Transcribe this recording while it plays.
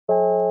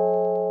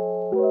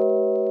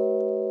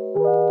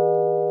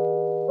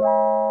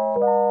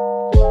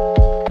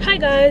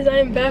guys, I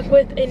am back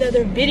with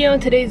another video. In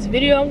today's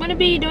video I'm gonna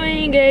be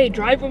doing a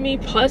drive with me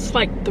plus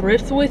like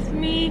thrift with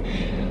me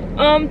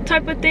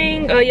type of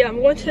thing. Yeah, I'm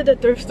going to the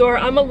thrift store.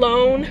 I'm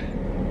alone,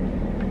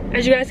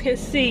 as you guys can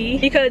see,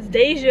 because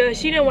Deja,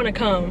 she didn't want to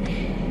come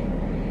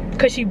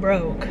because she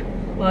broke,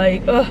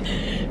 like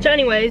so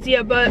anyways,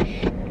 yeah, but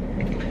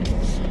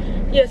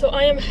yeah, so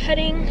I am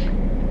heading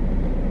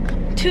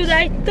to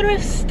that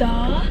thrift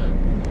store.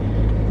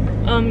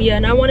 Yeah,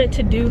 and I wanted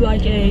to do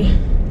like a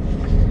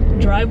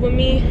drive with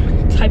me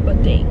type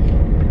of thing.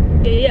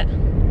 Yeah.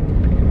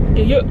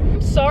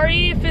 I'm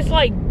sorry if it's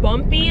like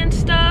bumpy and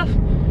stuff,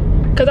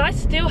 because I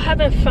still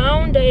haven't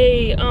found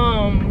a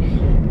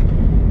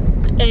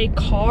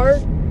car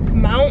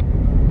mount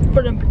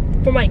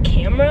for my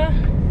camera,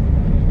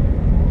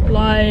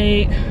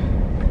 like,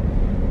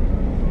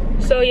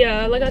 so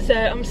yeah, like I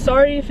said, I'm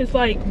sorry if it's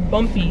like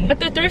bumpy. At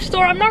the thrift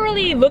store, I'm not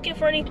really looking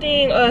for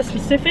anything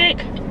specific,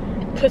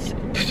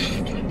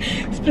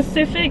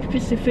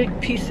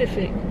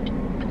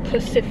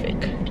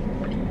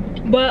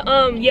 but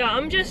yeah,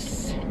 I'm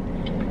just,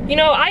 you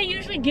know, I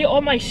usually get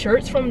all my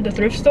shirts from the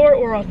thrift store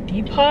or off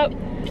Depop.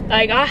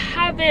 Like I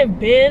haven't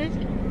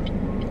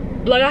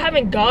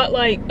got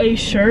like a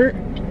shirt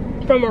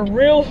from a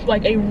real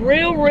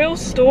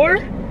store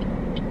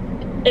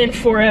in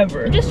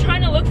forever. I'm just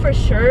trying to look for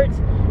shirts.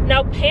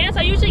 Now pants,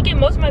 I usually get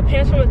most of my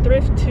pants from a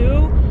thrift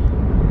too,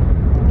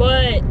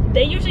 but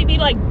they usually be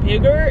like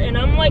bigger, and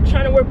I'm like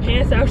trying to wear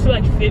pants that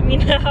actually like fit me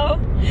now.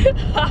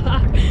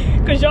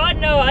 Cause y'all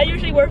know I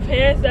usually wear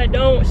pants that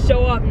don't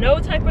show off no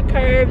type of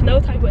curves, no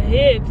type of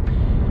hips.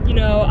 You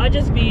know, I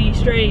just be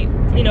straight,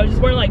 you know,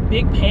 just wearing like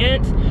big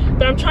pants.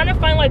 But I'm trying to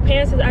find like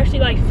pants that actually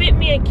like fit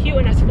me and cute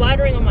and that's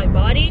flattering on my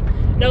body.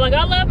 Now, like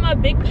I love my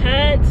big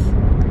pants.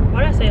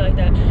 Why did I say it like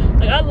that?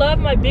 Like I love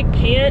my big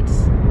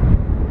pants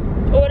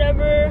or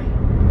whatever.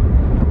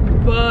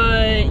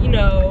 But you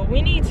know,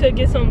 we need to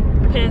get some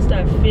pants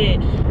that fit,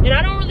 and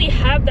I don't really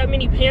have that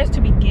many pants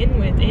to begin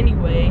with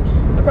anyway.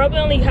 I probably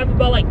only have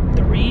about like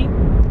 3,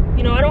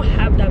 you know, I don't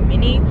have that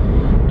many.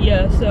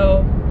 Yeah,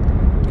 so,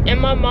 and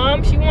my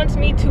mom, she wants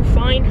me to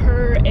find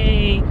her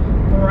a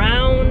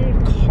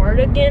brown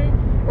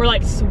cardigan or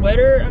like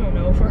sweater, I don't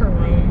know, for her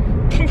room.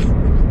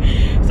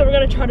 So we're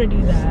gonna try to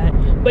do that.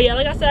 But yeah,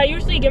 like I said, I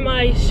usually get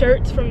my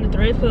shirts from the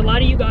thrift, because a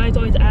lot of you guys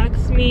always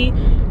ask me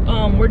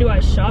where do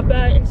I shop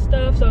at and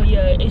stuff. So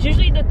yeah, it's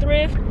usually the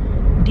thrift,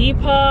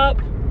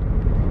 Depop,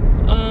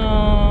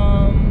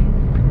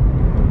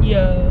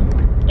 yeah,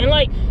 and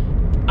like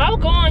I'll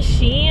go on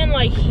Shein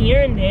like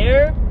here and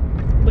there,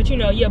 but you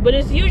know, yeah, but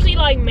it's usually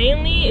like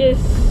mainly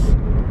it's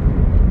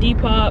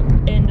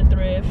Depop and the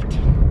thrift.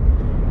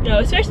 You know,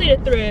 especially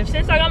the thrift.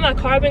 Since I got my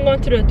car, I've been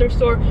going to the thrift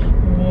store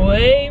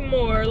way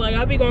more. Like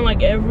I'll be going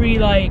like every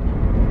like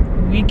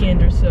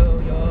weekend or so,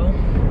 y'all.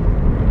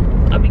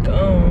 I'll be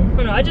gone. I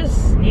don't know, I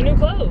just need new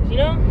clothes, you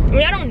know? I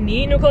mean, I don't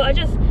need new clothes, I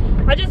just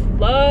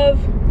love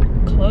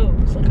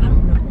clothes. Like I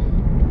don't know,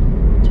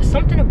 just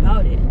something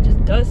about it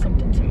just does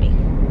something to me.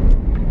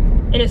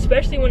 And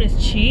especially when it's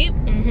cheap,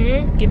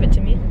 give it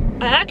to me.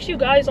 I asked you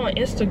guys on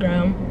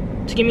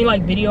Instagram to give me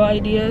like video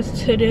ideas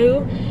to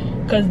do,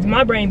 because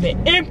my brain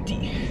been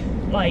empty,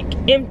 like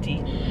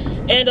empty.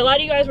 And a lot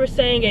of you guys were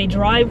saying a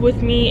drive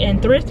with me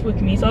and thrift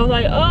with me, so I was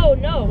like, oh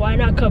no, why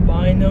not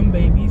combine them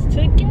babies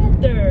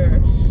together?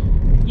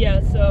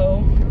 Yeah,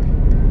 so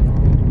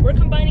we're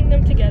combining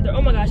them together.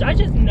 Oh my gosh, I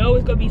just know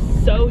it's gonna be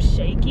so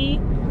shaky.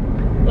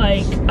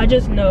 Like I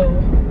just know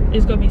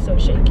it's gonna be so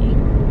shaky,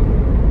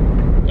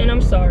 and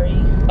I'm sorry.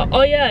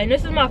 Oh yeah, and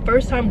this is my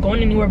first time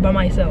going anywhere by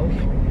myself.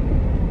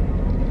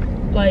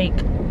 Like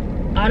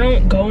I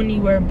don't go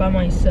anywhere by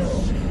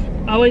myself.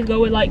 I always go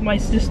with like my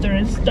sister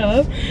and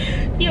stuff.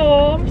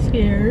 Y'all, I'm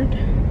scared.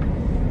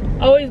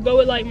 I always go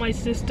with like my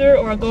sister,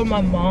 or I go with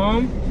my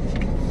mom,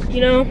 you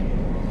know.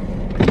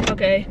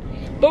 Okay,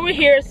 but we're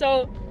here.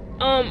 So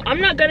I'm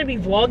not gonna be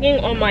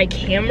vlogging on my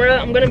camera.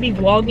 I'm gonna be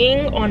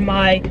vlogging on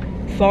my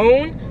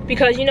phone,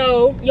 because you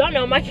know, y'all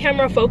know my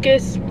camera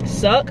focus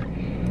suck,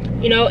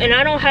 you know, and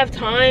I don't have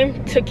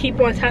time to keep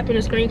on tapping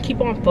the screen,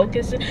 keep on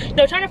focusing, you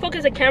know, trying to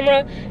focus the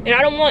camera, and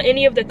I don't want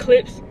any of the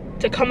clips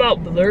to come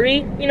out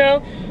blurry, you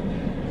know.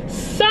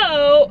 So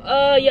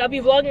yeah, I'll be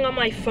vlogging on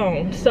my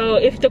phone. So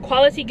if the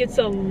quality gets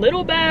a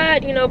little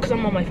bad, you know, because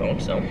I'm on my phone.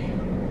 So,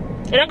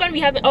 and I'm gonna be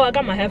having, oh, I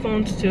got my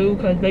headphones too,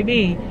 because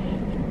baby,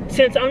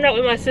 since I'm not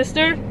with my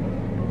sister,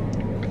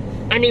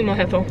 I need my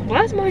headphones.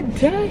 Why is my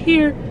dad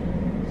here?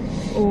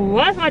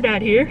 Why is my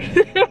dad here?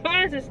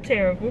 This is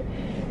terrible.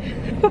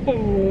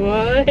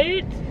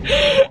 What?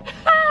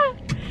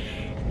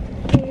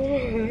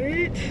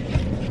 What?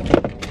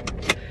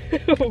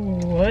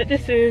 What?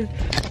 This is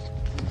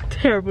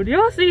terrible. Do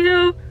y'all see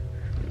him?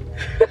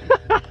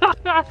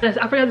 I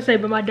forgot to say,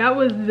 but my dad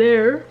was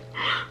there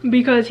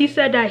because he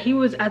said that he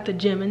was at the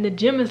gym, and the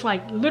gym is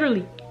like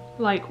literally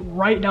like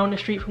right down the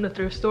street from the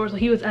thrift store. So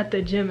he was at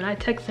the gym, and I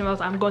texted him. I was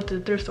like, I'm going to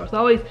the thrift store. So I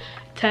always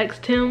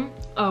text him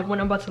when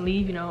I'm about to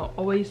leave, you know,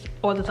 always,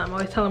 all the time. I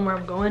always tell him where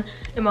I'm going,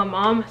 and my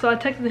mom. So I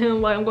texted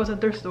him like, I'm going to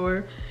the thrift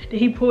store. Then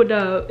he pulled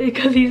up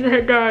because he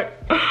said that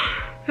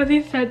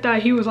Because he said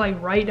that he was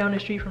like right down the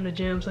street from the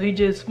gym, so he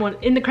just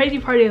went. And the crazy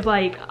part is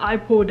like I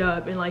pulled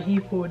up and like he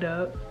pulled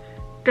up.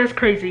 That's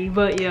crazy,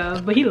 but yeah,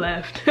 but he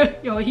left.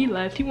 Yo, he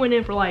left. He went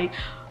in for like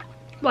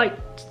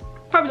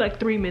probably like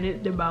 3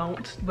 minutes to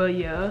bounce, but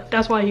yeah,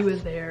 that's why he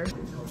was there.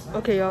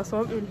 Okay, y'all,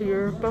 so I'm in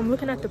here, but I'm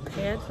looking at the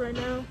pants right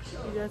now.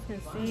 You guys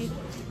can see.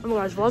 Oh my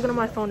gosh, vlogging on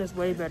my phone is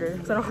way better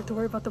because I don't have to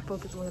worry about the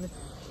focus on it.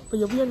 But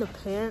yeah, we in the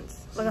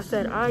pants. Like I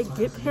said, I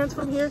get pants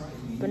from here,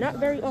 but not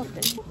very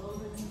often.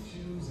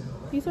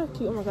 These are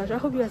cute. Oh my gosh, I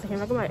hope you guys can hear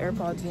me. I got my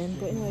AirPods in,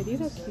 but anyway, these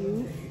are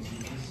cute,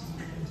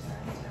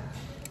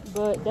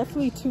 but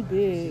definitely too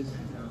big.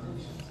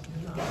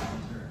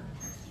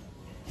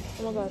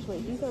 Oh my gosh,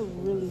 wait, these are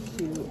really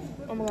cute.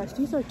 Oh my gosh,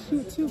 these are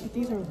cute too, but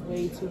these are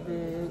way too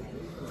big.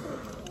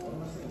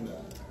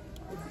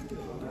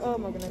 Oh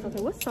my goodness.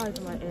 Okay, what size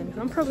am I in?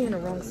 I'm probably in the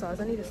wrong size.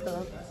 I need to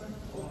stop.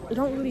 It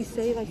don't really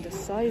say like the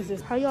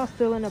sizes. How y'all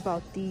feeling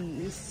about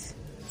these?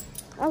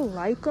 I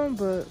like them,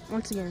 but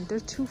once again, they're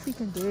too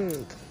freaking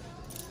big.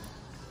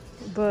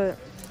 But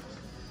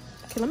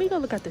okay, let me go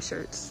look at the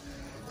shirts.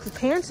 The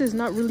pants is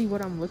not really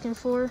what I'm looking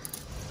for.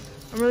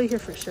 I'm really here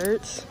for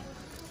shirts.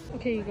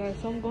 Okay, you guys,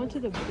 so I'm going to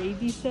the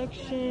baby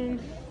section.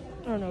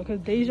 I don't know,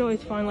 because Deja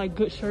always find like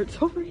good shirts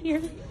over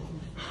here.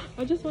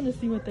 I just want to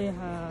see what they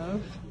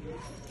have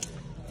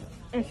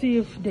and see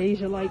if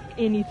Deja like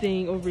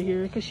anything over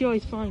here, because she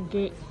always find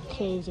good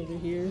clothes over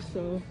here.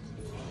 So,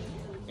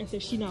 and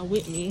since she's not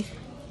with me,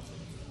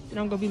 then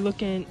I'm gonna be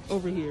looking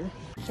over here.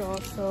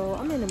 So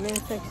I'm in the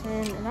men's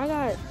section and I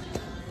got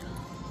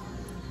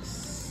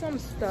some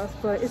stuff,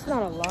 but it's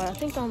not a lot. I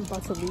think I'm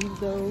about to leave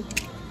though,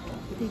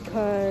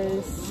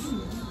 because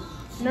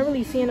I'm not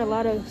really seeing a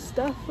lot of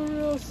stuff for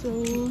real.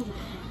 So you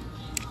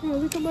know,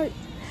 we can like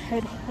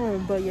head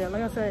home. But yeah,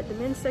 like I said, the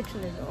men's section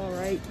is all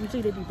right.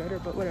 Usually they do better,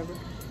 but whatever.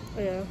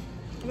 But yeah,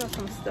 I got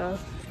some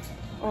stuff.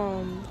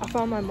 I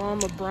found my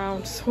mom a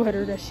brown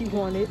sweater that she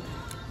wanted,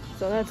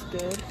 so that's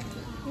good.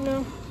 You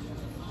know,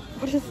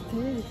 what is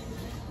this?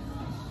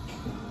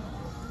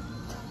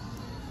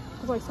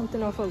 It's like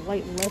something off of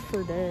like Left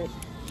 4 Dead.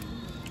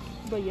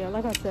 But yeah,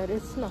 like I said,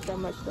 it's not that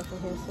much stuff in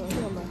here, so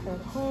I'm gonna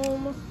head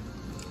home.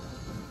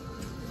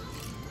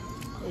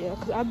 Yeah,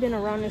 because I've been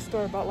around this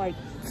store about like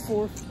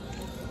 4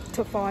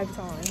 to 5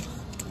 times.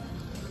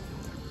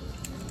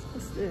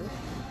 What's this?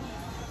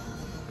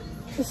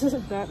 This is a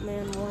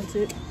Batman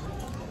Wanted.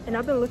 And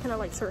I've been looking at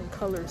like certain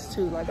colors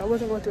too. Like I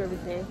wasn't going through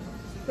everything.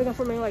 Looking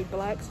for maybe like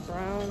blacks,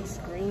 browns,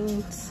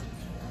 greens.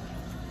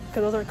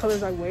 Because those are the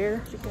colors I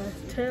wear, as you can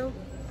tell.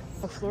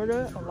 In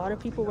Florida, a lot of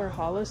people wear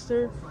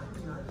Hollister.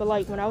 But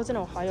like when I was in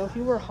Ohio, if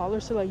you were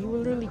Hollister, like you were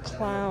literally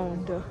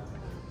clowned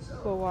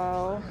for a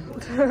while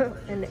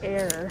in the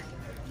air.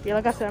 Yeah,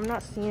 like I said, I'm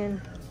not seeing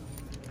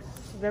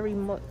very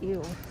much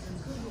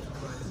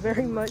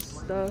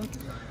stuff.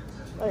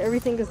 Like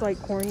everything is like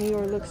corny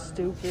or looks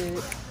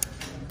stupid.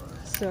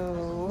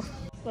 So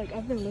like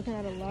I've been looking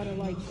at a lot of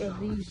like of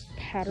these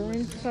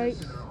pattern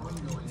sites,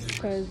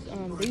 because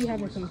they be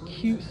having some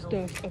cute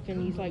stuff up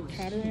in these like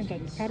patterns.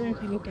 Like the patterns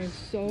be looking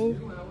so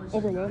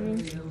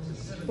overwhelming,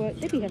 but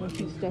they be having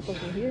cute stuff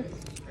up in here.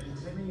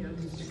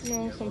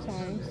 No,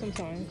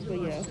 sometimes,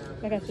 but yeah,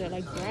 like I said,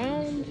 like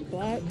browns,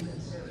 blacks,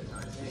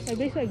 like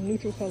basically like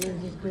neutral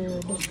colors is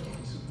good.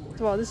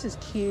 Well, this is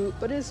cute,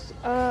 but it's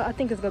I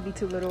think it's gonna be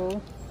too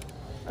little.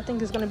 I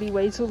think it's gonna be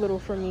way too little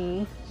for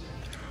me.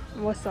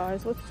 What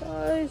size?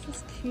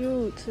 It's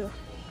cute.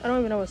 I don't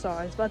even know what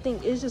size, but I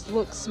think it just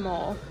looks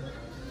small,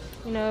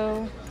 you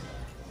know.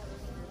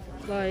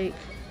 Like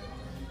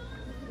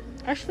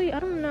actually I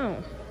don't know.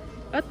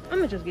 I'm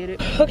gonna just get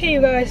it. Okay,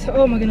 you guys,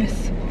 oh my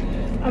goodness,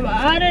 I'm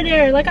out of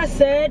there. Like I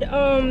said,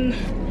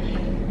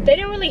 they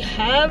didn't really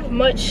have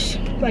much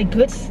like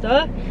good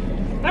stuff.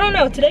 I don't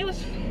know, today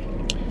was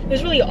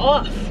really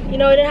off, you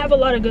know. It didn't have a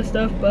lot of good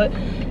stuff, but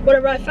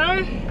whatever. I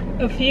found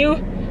a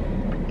few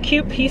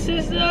cute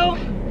pieces though,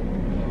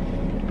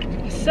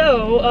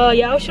 so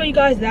yeah, I'll show you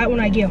guys that when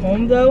I get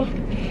home though.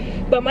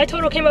 But my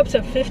total came up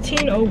to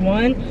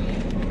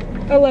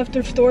 $15.01. I left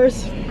thrift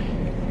stores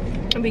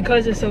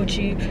because it's so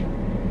cheap.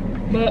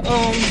 But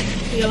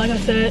yeah, like I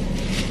said,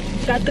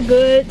 got the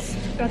goods.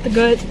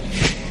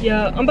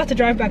 Yeah, I'm about to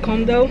drive back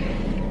home though.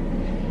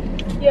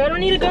 Yeah, I don't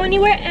need to go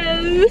anywhere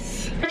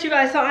else. Alright, you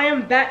guys, so I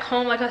am back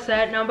home, like I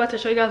said. Now I'm about to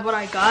show you guys what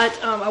I got.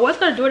 I was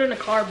gonna do it in the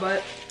car,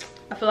 but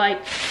I feel like,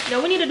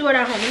 no, we need to do it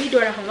at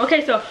home.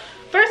 Okay, so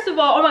first of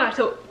all, oh my god,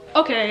 so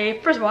okay,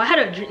 first of all, I had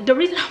a dream. The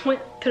reason I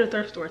went to the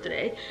thrift store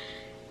today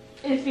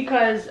is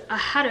because I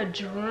had a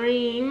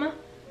dream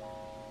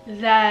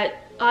that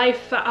I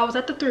was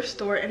at the thrift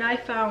store and I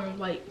found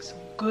like some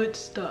good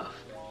stuff.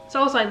 So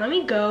I was like, let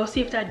me go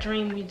see if that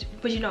dream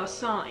was, you know, a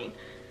sign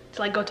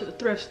to like go to the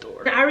thrift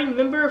store. And I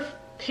remember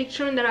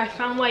picturing that I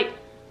found like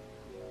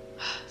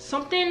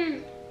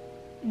something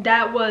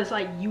that was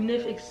like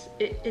UNIF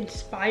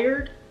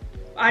inspired.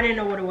 I didn't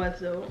know what it was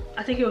though.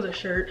 I think it was a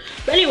shirt.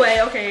 But anyway,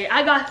 okay,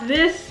 I got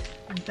this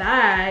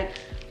bag.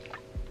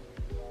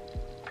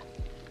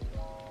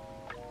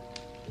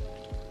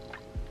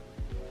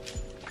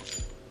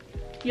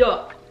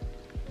 Yo,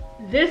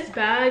 this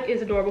bag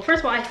is adorable. First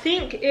of all, I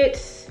think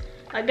it's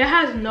like it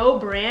has no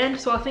brand,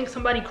 so I think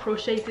somebody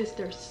crocheted this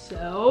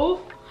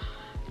themselves.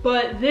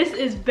 But this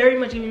is very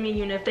much giving me,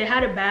 you know, if they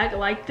had a bag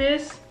like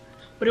this,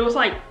 but it was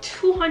like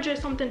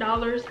 $200 something,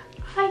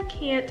 I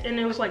can't, and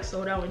it was like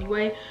sold out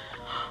anyway.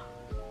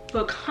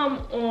 But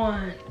come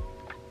on,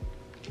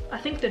 I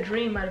think the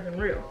dream might have been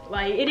real.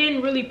 Like, it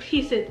didn't really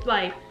piece it,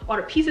 like all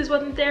the pieces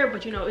wasn't there,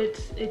 but you know,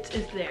 it's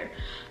there.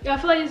 Yeah, I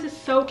feel like this is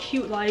so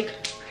cute. Like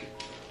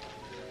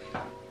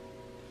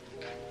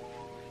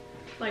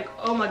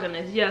oh my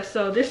goodness, yeah.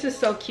 So this is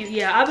so cute.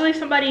 Yeah, I believe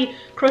somebody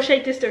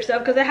crocheted this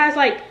themselves because it has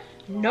like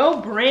no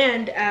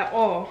brand at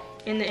all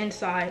in the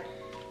inside,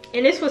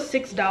 and this was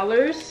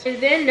 $6.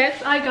 And then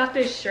next I got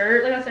this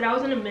shirt. Like I said, I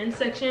was in the men's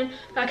section.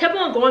 I kept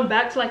on going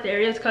back to like the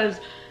areas because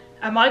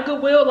at my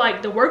Goodwill,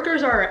 like the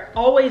workers are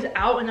always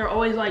out and they're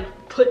always like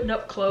putting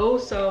up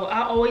clothes, so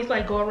I always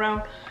like go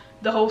around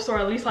the whole store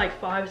at least like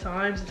 5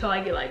 times until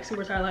I get like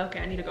super tired, like okay,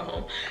 I need to go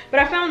home.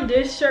 But I found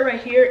this shirt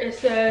right here. It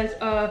says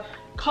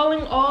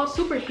calling all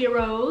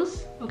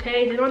superheroes.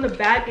 Okay, then on the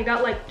back it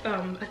got like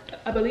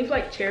I believe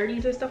like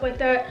charities and stuff like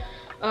that.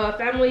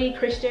 Family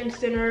Christian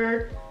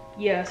Center,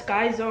 yeah,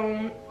 Sky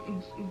Zone,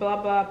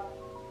 blah blah,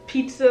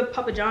 Pizza,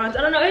 Papa John's.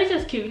 I don't know, it's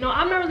just cute. You know,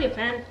 I'm not really a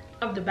fan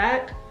of the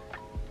back,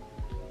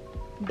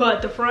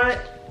 but the front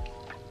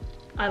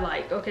I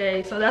like.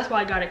 Okay, so that's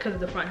why I got it, because of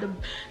the front.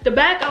 The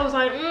back I was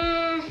like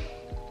oh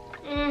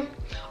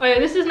yeah,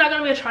 this is not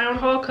gonna be a try on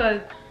haul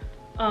because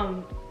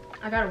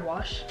I gotta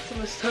wash some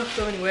of the stuff.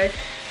 So anyway,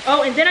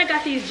 oh, and then I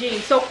got these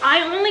jeans. So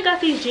I only got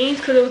these jeans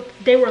because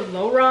they were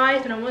low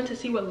rise, and I wanted to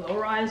see what low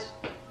rise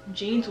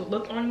jeans would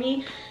look on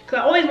me because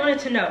I always wanted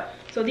to know.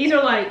 So these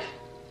are like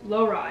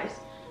low rise.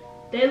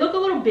 They look a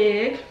little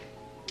big.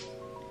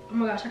 Oh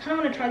my gosh, I kind of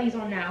want to try these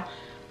on now.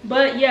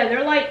 But yeah,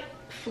 they're like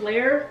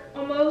flare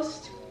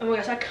almost. Oh my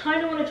gosh, I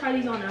kind of want to try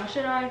these on now.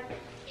 Should I?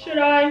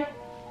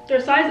 They're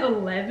size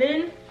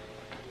 11.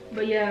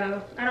 But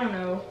yeah, I don't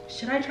know.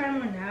 Should I try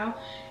them on now?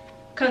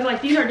 Because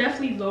like these are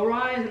definitely low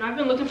rise, and I've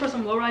been looking for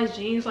some low rise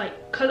jeans,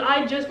 like because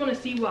I just want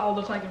to see what I'll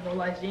look like in low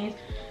rise jeans.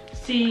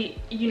 See,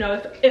 you know,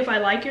 if I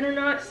like it or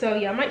not. So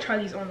yeah, I might try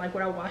these on like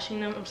without washing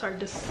them. I'm sorry,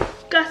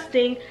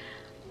 disgusting,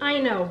 I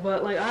know,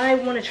 but like I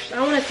want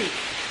to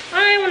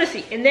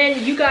see. And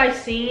then you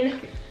guys seen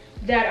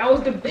that I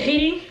was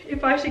debating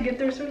if I should get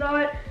this or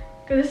not,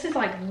 because this is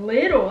like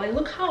little. Like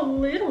look how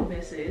little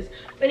this is.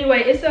 But anyway,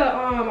 it's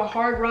a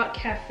Hard Rock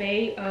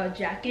Cafe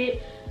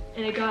jacket,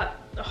 and it got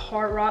a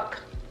Hard Rock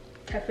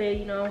Cafe,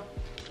 you know,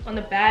 on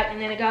the back,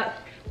 and then it got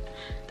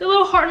the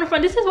little heart in the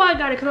front. This is why I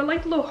got it, because I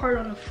like the little heart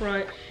on the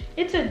front.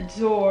 It's a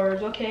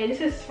Doors. Okay,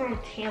 this is from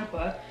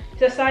Tampa.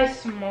 It's a size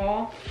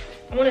small.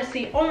 I want to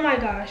see. Oh my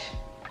gosh,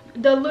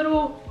 the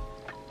little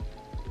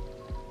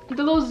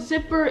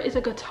zipper is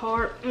a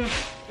guitar.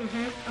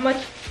 I'm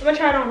gonna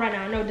try it on right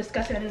now. I know,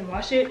 disgusting, I didn't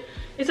wash it.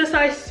 It's a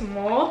size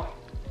small.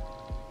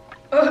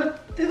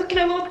 They're looking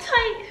a little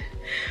tight.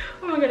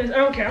 Oh my goodness, I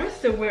don't care, I'm gonna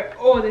still wear.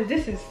 Oh,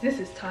 this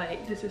is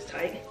tight. This is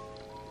tight.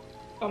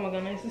 Oh my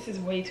goodness, this is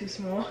way too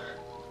small.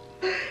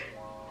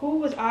 Who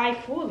was I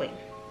fooling?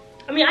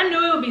 I mean, I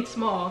knew it would be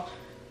small.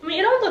 I mean,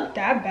 it don't look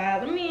that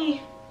bad.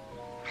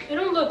 It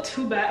don't look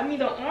too bad. I mean,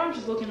 the arm's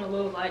just looking a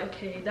little like,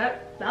 okay,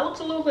 that looks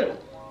a little little.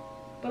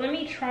 But let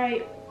me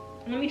try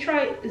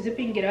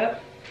zipping it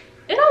up.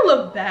 It don't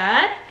look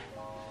bad.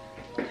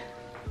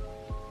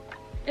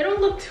 It don't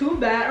look too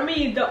bad. I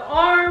mean, the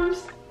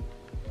arms,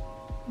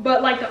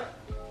 but like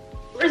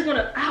we're just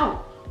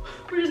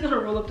gonna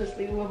roll up the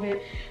sleeve a little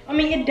bit. I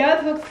mean, it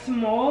does look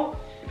small,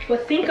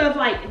 but think of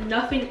like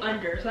nothing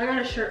under. So I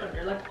got a shirt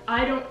under. Like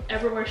I don't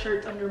ever wear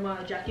shirts under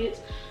my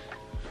jackets.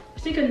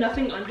 Just think of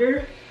nothing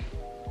under,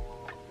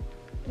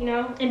 you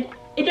know? And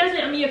it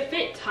doesn't, I mean, it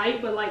fit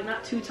tight, but like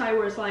not too tight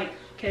where it's like,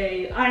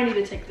 okay, I need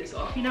to take this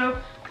off, you know?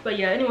 But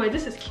yeah, anyway,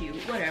 this is cute,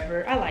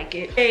 whatever, I like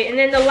it. Okay, and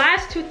then the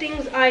last two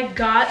things I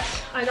got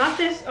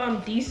this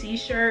DC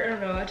shirt. I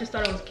don't know, I just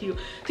thought it was cute.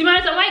 To be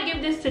honest, I might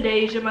give this to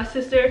Deja, my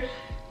sister,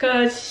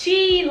 because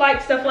she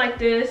likes stuff like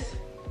this.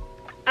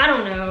 I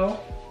don't know,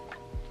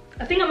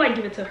 I think I might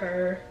give it to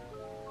her.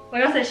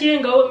 Like I said, she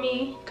didn't go with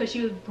me because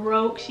she was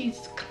broke.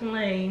 She's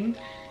claimed,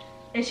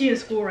 and she's in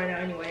school right now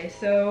anyway,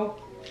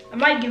 so I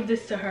might give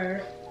this to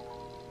her.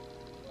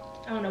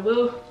 I don't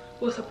know,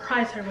 we'll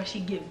surprise her when she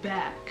get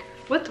back.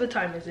 What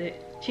time is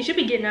it? She should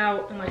be getting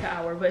out in like an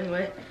hour, but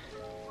anyway.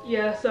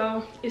 Yeah,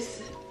 so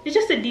it's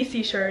just a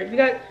DC shirt.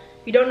 If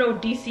you don't know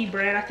DC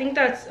brand, I think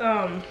that's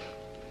oh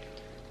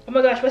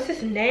my gosh, what's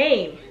his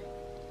name?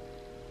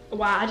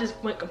 Wow, I just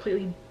went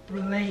completely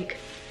blank.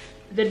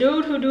 The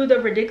dude who do the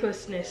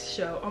ridiculousness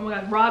show. Oh my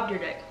god, Rob Your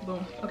Deck.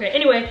 Boom. Okay,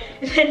 anyway,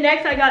 then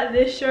next I got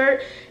this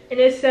shirt, and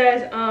it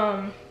says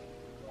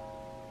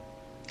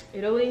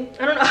Italy.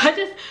 I don't know,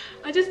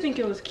 I just think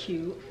it was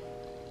cute.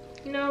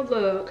 You know,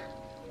 look,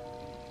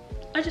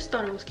 I just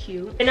thought it was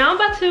cute. And now I'm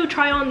about to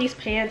try on these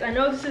pants. I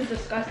know this is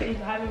disgusting,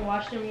 I haven't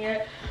washed them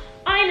yet.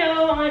 I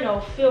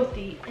know,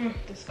 filthy,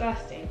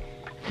 disgusting.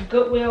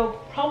 Goodwill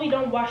probably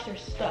don't wash their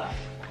stuff,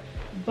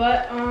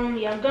 but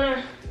yeah, I'm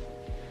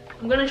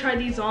gonna try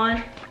these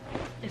on.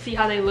 and see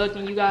how they look,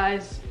 and you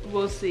guys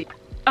will see.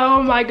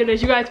 Oh my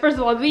goodness, you guys, first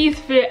of all, these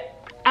fit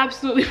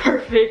absolutely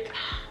perfect.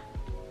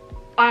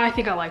 I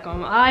think I like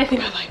them. I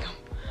think I like them.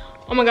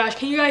 Oh my gosh,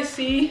 can you guys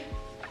see?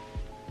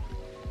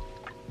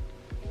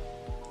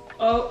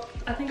 Oh,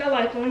 I think I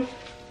like them.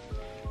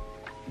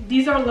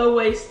 These are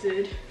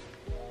low-waisted.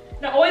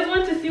 And I always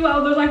wanted to see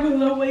what they're like with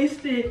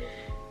low-waisted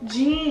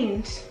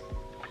jeans.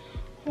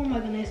 Oh my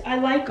goodness, I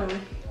like them.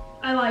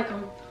 I like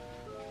them.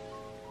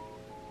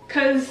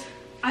 Cause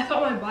I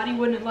thought my body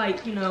wouldn't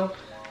like, you know,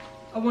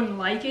 I wouldn't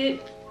like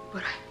it,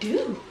 but I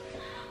do.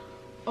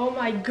 Oh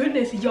my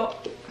goodness, y'all.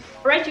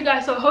 All right, you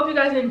guys, so I hope you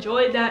guys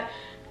enjoyed that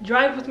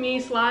drive with me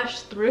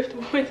 /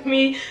 thrift with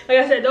me. Like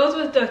I said, those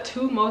were the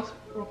two most,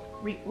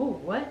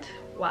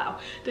 wow.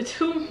 The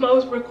two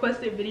most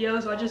requested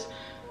videos, so I just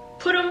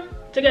put them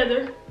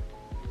together.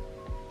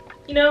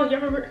 You know, you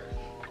remember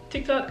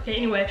TikTok? Okay,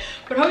 anyway,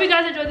 but I hope you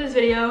guys enjoyed this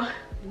video.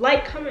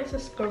 Like, comment,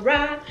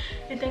 subscribe,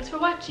 and thanks for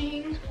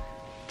watching.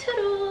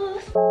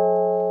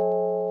 Toodles!